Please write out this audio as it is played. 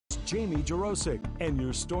Jamie Jarosik and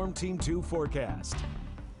your Storm Team 2 forecast.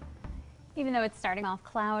 Even though it's starting off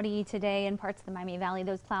cloudy today in parts of the Miami Valley,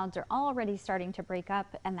 those clouds are already starting to break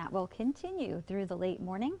up, and that will continue through the late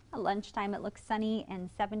morning. At lunchtime, it looks sunny and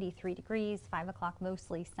 73 degrees. 5 o'clock,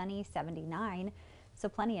 mostly sunny, 79. So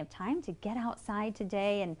plenty of time to get outside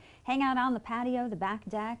today and hang out on the patio, the back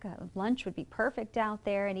deck. Lunch would be perfect out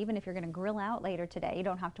there. And even if you're going to grill out later today, you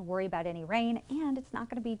don't have to worry about any rain, and it's not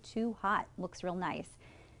going to be too hot. Looks real nice.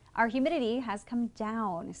 Our humidity has come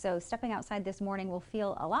down, so stepping outside this morning will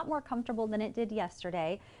feel a lot more comfortable than it did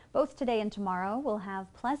yesterday. Both today and tomorrow will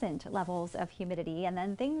have pleasant levels of humidity, and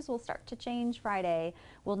then things will start to change Friday.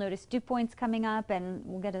 We'll notice dew points coming up, and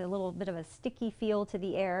we'll get a little bit of a sticky feel to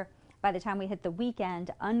the air. By the time we hit the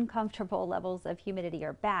weekend, uncomfortable levels of humidity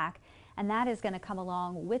are back, and that is going to come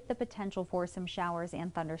along with the potential for some showers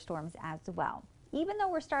and thunderstorms as well. Even though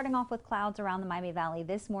we're starting off with clouds around the Miami Valley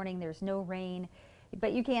this morning, there's no rain.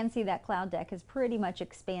 But you can see that cloud deck has pretty much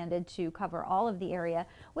expanded to cover all of the area,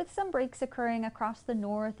 with some breaks occurring across the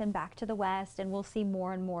north and back to the west, and we'll see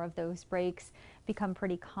more and more of those breaks become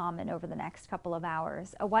pretty common over the next couple of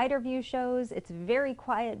hours. A wider view shows it's very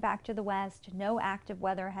quiet back to the west, no active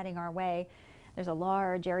weather heading our way. There's a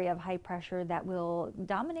large area of high pressure that will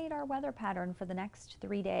dominate our weather pattern for the next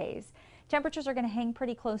 3 days. Temperatures are going to hang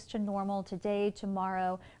pretty close to normal today,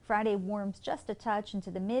 tomorrow. Friday warms just a touch into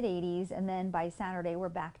the mid-80s, and then by Saturday we're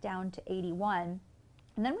back down to 81.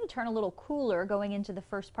 And then we turn a little cooler going into the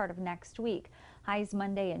first part of next week. Highs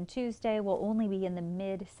Monday and Tuesday will only be in the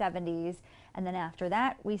mid-70s, and then after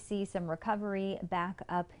that we see some recovery back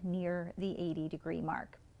up near the 80-degree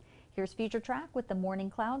mark. Here's Future Track with the morning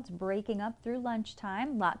clouds breaking up through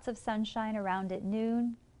lunchtime. Lots of sunshine around at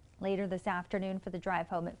noon. Later this afternoon for the drive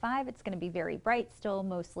home at 5, it's going to be very bright, still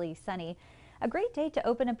mostly sunny. A great day to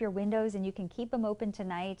open up your windows, and you can keep them open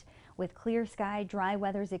tonight with clear sky. Dry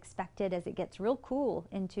weather's expected as it gets real cool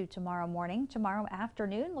into tomorrow morning. Tomorrow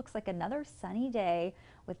afternoon looks like another sunny day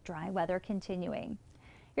with dry weather continuing.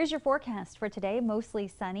 Here's your forecast for today. Mostly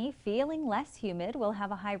sunny, feeling less humid. We'll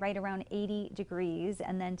have a high right around 80 degrees.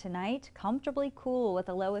 And then tonight, comfortably cool with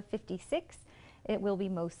a low of 56. It will be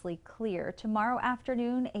mostly clear. Tomorrow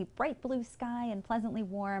afternoon, a bright blue sky and pleasantly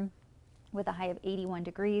warm with a high of 81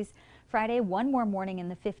 degrees. Friday, one more morning in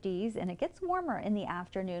the 50s, and it gets warmer in the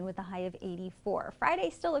afternoon with a high of 84. Friday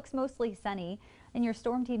still looks mostly sunny. In your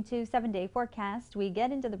Storm Team 2 7-day forecast, we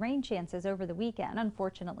get into the rain chances over the weekend.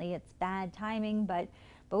 Unfortunately, it's bad timing, but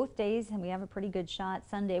both days, and we have a pretty good shot.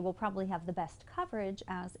 Sunday will probably have the best coverage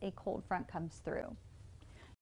as a cold front comes through.